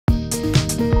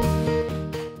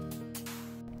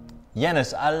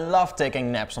Yannis, I love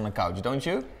taking naps on the couch, don't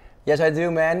you? Yes, I do,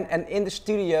 man. And in the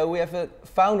studio, we have a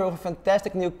founder of a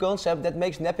fantastic new concept that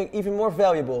makes napping even more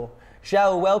valuable.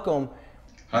 Joao, welcome.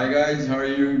 Hi guys, how are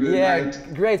you? Good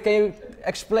night. Great. Can you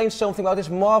explain something about this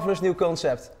marvelous new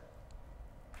concept?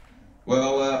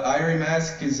 Well, Aire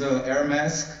mask is an air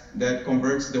mask that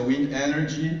converts the wind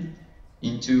energy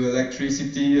into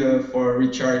electricity for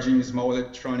recharging small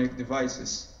electronic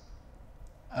devices.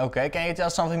 Okay, can you tell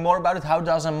something more about it? How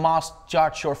does a mask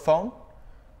charge your phone?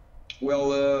 Well,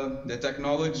 the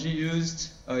technology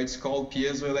used, it's called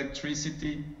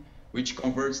piezoelectricity, which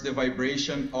converts the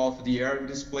vibration of the air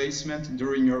displacement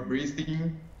during your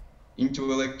breathing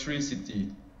into electricity.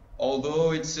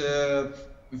 Although it's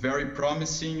very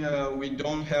promising, we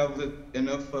don't have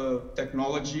enough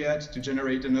technology yet to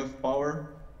generate enough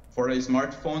power for a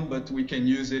smartphone, but we can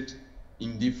use it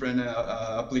in different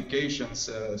applications,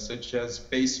 such as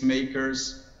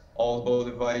pacemakers, elbow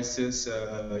devices,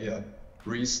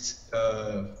 wrist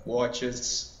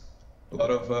watches, a lot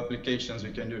of applications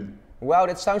we can do. Wow,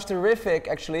 that sounds terrific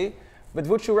actually, but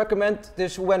would you recommend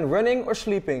this when running or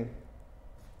sleeping?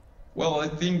 Well, I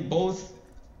think both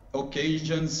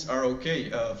occasions are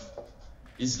okay.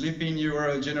 Sleeping, you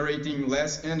are generating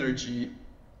less energy.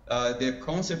 The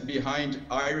concept behind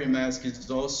Aire mask is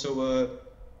also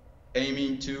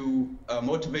aiming to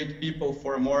motivate people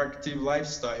for a more active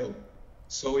lifestyle.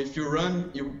 So if you run,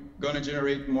 you're gonna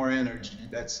generate more energy.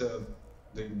 That's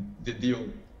the deal.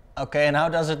 Okay, and how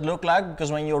does it look like?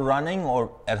 Because when you're running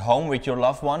or at home with your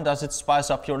loved one, does it spice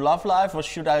up your love life, or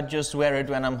should I just wear it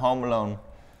when I'm home alone?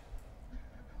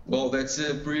 Well, that's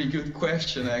a pretty good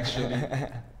question, actually.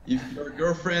 If your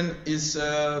girlfriend is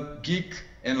a geek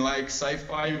and like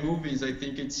sci-fi movies, I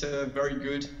think it's very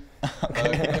good.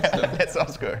 Okay, that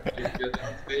sounds good. You get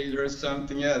Darth Vader or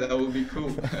something, yeah, that would be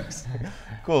cool.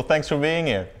 Cool, thanks for being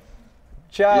here.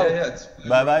 Ciao. Yeah,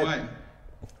 Bye bye.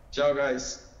 Ciao,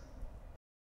 guys.